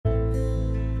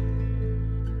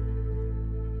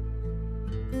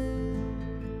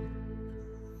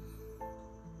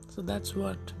So that's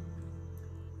what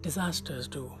disasters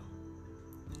do.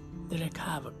 They wreak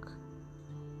havoc.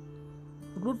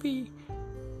 But what we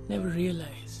never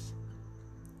realize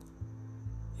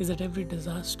is that every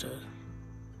disaster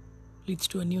leads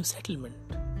to a new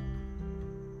settlement.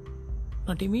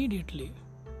 Not immediately,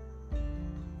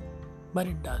 but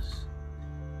it does.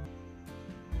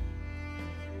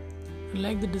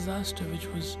 Unlike the disaster which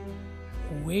was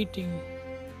waiting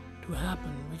to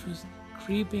happen, which was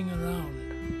creeping around,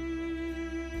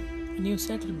 a new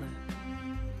settlement,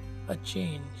 a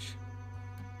change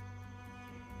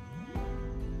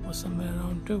was somewhere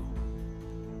around too.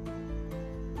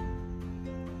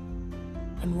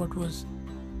 And what was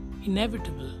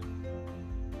inevitable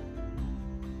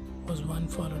was one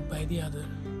followed by the other.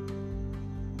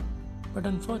 But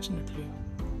unfortunately,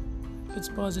 it's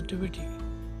positivity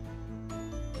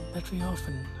that we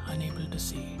often unable to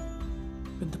see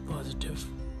with the positive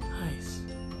eyes.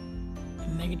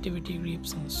 And negativity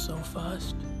creeps in so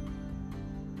fast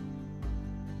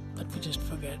that we just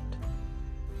forget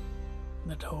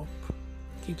that hope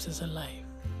keeps us alive,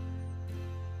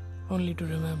 only to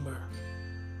remember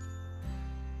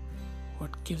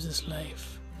what gives us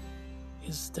life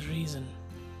is the reason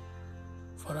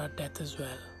for our death as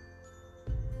well.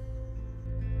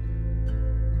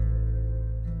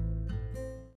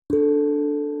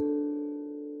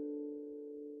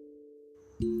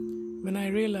 When I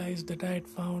realized that I had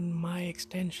found my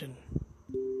extension,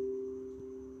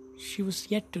 she was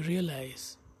yet to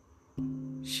realize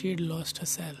she had lost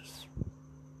herself.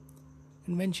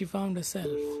 And when she found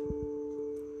herself,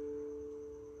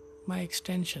 my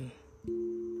extension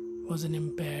was an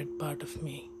impaired part of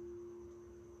me,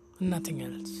 and nothing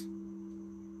else.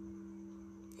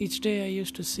 Each day I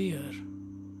used to see her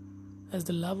as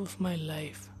the love of my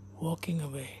life walking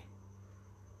away,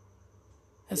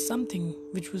 as something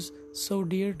which was so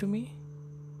dear to me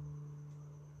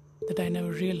that I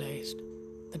never realized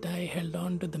that I held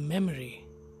on to the memory,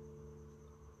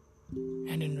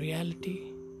 and in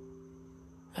reality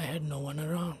I had no one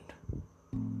around.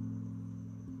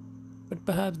 But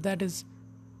perhaps that is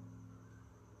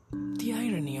the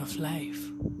irony of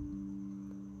life.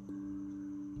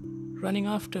 Running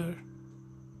after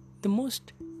the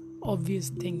most obvious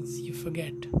things, you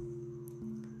forget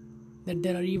that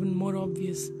there are even more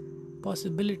obvious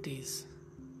possibilities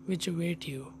which await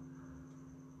you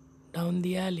down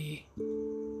the alley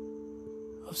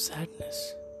of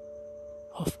sadness,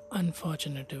 of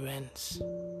unfortunate events.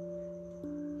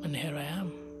 And here I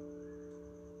am,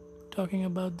 talking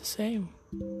about the same.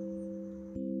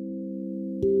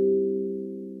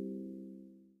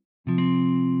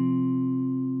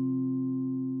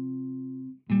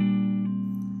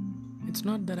 It's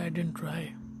not that I didn't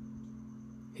try.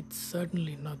 It's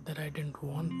certainly not that I didn't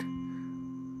want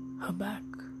her back.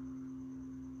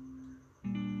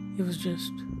 It was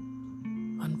just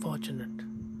unfortunate.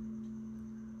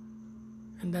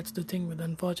 And that's the thing with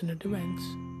unfortunate events.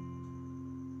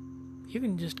 You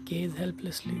can just gaze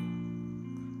helplessly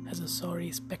as a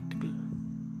sorry spectacle.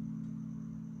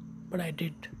 But I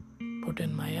did put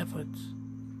in my efforts.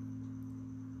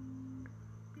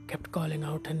 Kept calling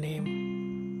out her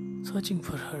name, searching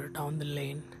for her down the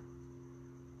lane.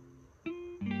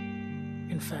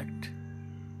 In fact,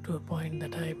 to a point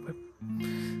that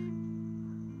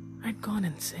I'd gone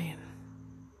insane.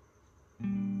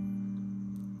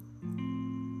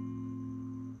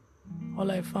 All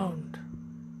I found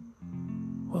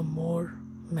were more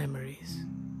memories.